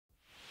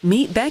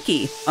Meet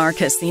Becky, our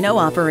casino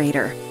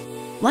operator.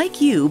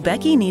 Like you,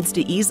 Becky needs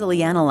to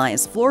easily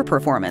analyze floor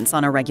performance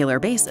on a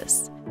regular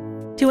basis.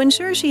 To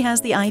ensure she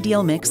has the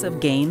ideal mix of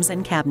games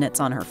and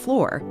cabinets on her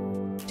floor,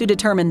 to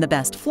determine the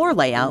best floor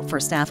layout for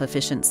staff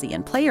efficiency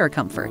and player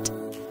comfort,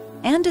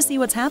 and to see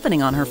what's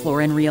happening on her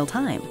floor in real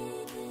time.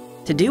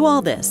 To do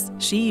all this,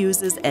 she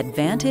uses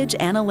Advantage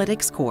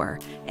Analytics Core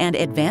and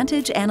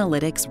Advantage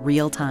Analytics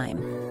Real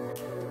Time.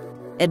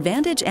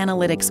 Advantage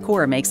Analytics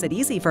Core makes it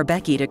easy for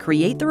Becky to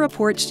create the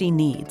reports she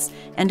needs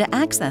and to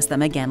access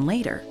them again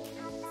later.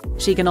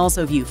 She can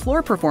also view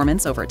floor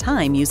performance over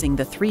time using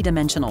the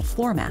three-dimensional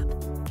floor map.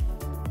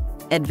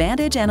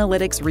 Advantage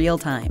Analytics Real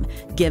Time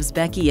gives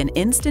Becky an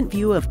instant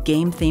view of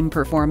game theme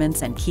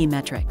performance and key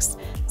metrics,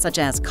 such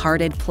as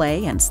carded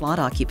play and slot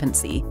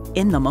occupancy,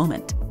 in the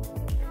moment.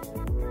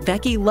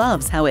 Becky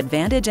loves how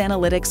Advantage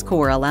Analytics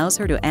Core allows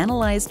her to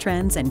analyze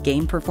trends and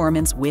game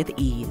performance with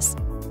ease,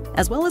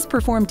 as well as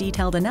perform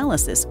detailed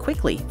analysis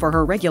quickly for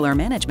her regular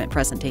management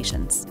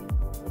presentations.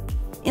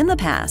 In the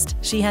past,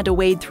 she had to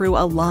wade through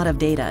a lot of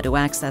data to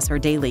access her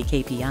daily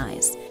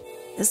KPIs.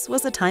 This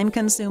was a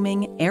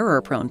time-consuming,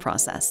 error-prone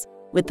process,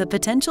 with the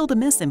potential to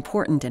miss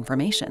important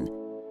information.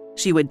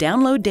 She would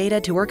download data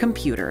to her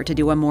computer to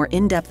do a more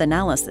in-depth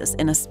analysis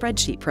in a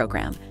spreadsheet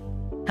program.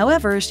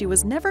 However, she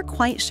was never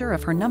quite sure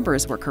if her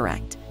numbers were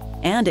correct,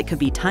 and it could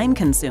be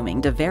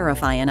time-consuming to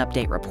verify and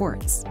update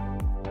reports.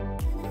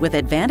 With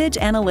Advantage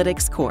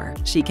Analytics Core,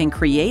 she can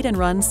create and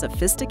run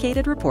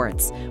sophisticated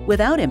reports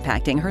without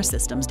impacting her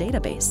system's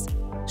database.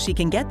 She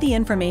can get the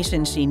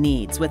information she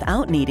needs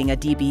without needing a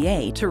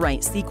DBA to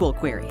write SQL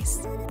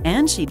queries.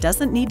 And she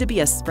doesn't need to be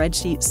a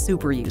spreadsheet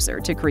super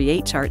user to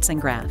create charts and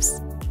graphs.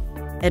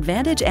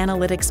 Advantage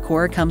Analytics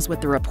Core comes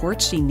with the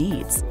reports she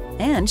needs,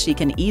 and she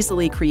can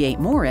easily create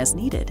more as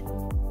needed.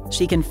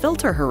 She can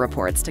filter her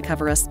reports to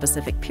cover a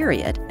specific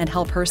period and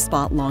help her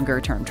spot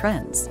longer-term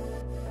trends.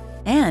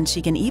 And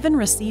she can even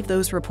receive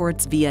those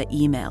reports via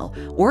email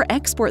or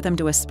export them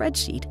to a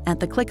spreadsheet at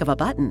the click of a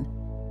button.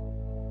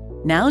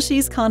 Now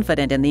she's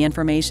confident in the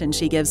information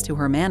she gives to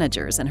her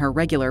managers in her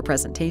regular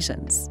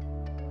presentations.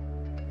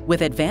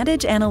 With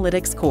Advantage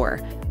Analytics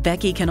Core,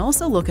 Becky can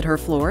also look at her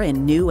floor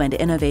in new and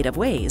innovative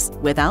ways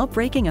without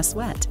breaking a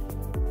sweat.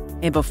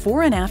 A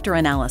before and after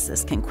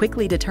analysis can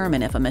quickly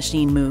determine if a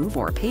machine move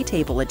or pay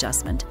table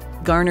adjustment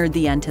garnered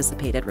the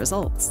anticipated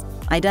results,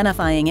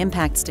 identifying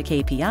impacts to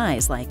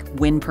KPIs like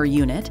win per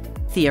unit,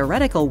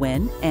 theoretical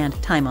win, and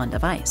time on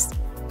device.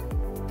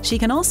 She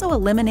can also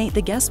eliminate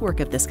the guesswork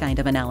of this kind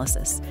of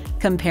analysis,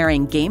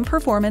 comparing game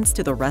performance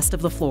to the rest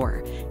of the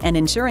floor and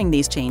ensuring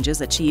these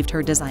changes achieved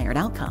her desired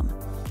outcome.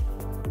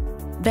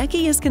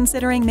 Becky is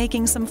considering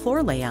making some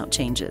floor layout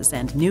changes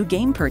and new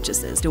game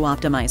purchases to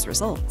optimize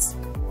results.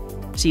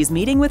 She's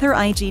meeting with her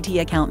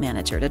IGT account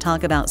manager to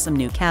talk about some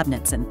new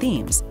cabinets and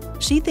themes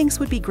she thinks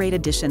would be great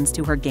additions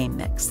to her game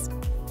mix.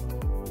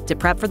 To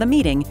prep for the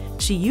meeting,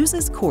 she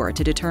uses Core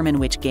to determine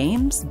which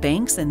games,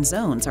 banks, and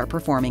zones are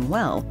performing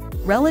well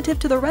relative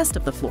to the rest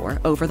of the floor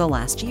over the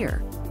last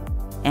year.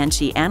 And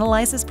she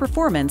analyzes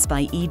performance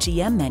by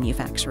EGM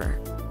manufacturer.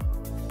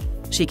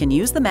 She can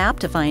use the map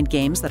to find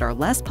games that are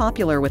less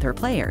popular with her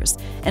players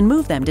and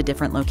move them to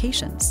different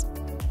locations.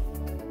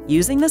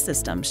 Using the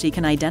system, she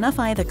can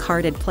identify the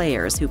carded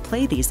players who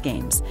play these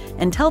games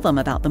and tell them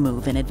about the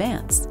move in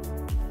advance.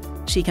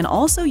 She can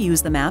also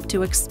use the map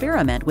to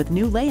experiment with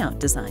new layout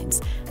designs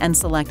and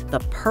select the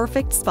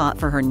perfect spot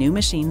for her new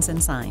machines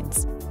and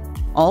signs,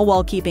 all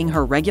while keeping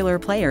her regular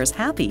players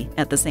happy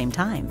at the same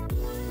time.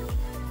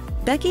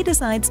 Becky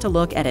decides to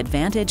look at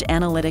Advantage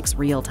Analytics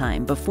Real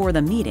Time before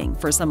the meeting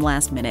for some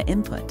last-minute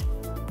input.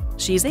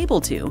 She's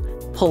able to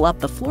pull up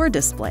the floor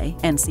display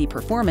and see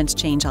performance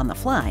change on the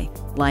fly,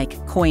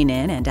 like coin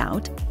in and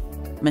out,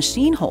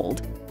 machine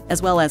hold,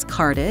 as well as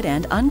carded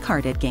and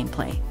uncarded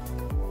gameplay.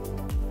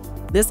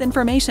 This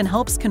information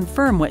helps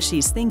confirm what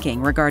she's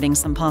thinking regarding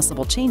some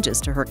possible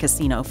changes to her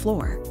casino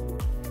floor.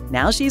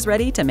 Now she's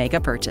ready to make a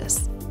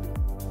purchase.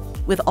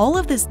 With all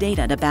of this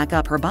data to back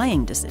up her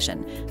buying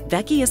decision,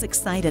 Becky is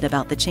excited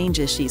about the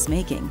changes she's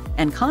making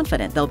and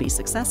confident they'll be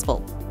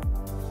successful.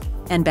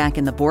 And back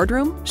in the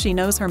boardroom, she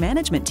knows her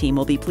management team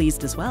will be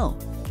pleased as well.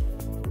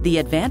 The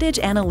Advantage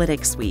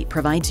Analytics Suite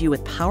provides you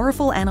with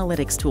powerful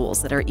analytics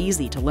tools that are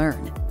easy to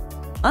learn.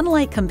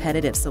 Unlike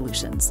competitive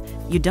solutions,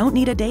 you don't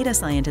need a data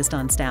scientist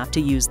on staff to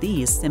use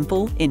these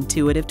simple,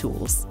 intuitive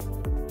tools.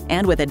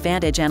 And with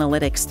Advantage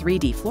Analytics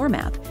 3D Floor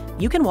Map,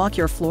 you can walk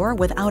your floor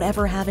without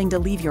ever having to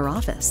leave your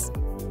office.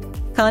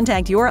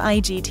 Contact your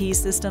IGT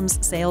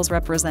Systems sales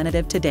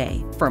representative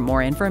today for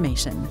more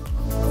information.